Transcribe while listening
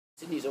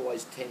Sydney's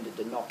always tended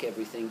to knock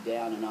everything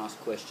down and ask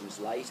questions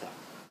later.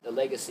 The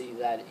legacy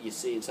that you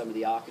see in some of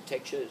the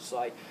architecture, it's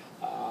like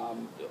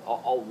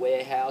old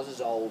warehouses,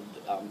 old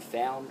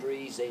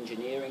foundries,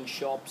 engineering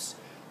shops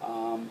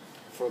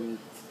from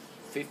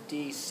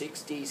 50s,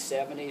 60s,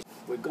 70s.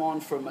 We've gone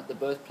from the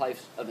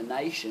birthplace of a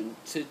nation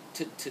to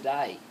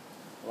today,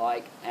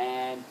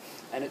 and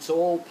it's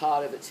all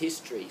part of its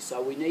history.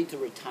 So we need to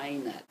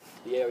retain that.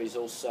 The area is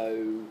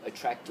also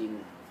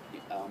attracting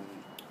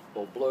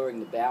or blurring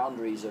the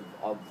boundaries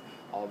of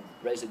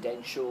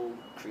residential,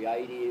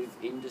 creative,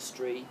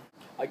 industry.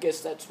 I guess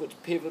that's what's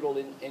pivotal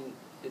in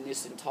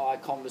this entire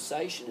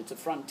conversation. It's a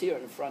frontier,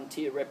 and a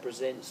frontier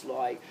represents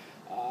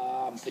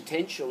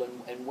potential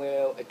and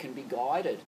where it can be guided.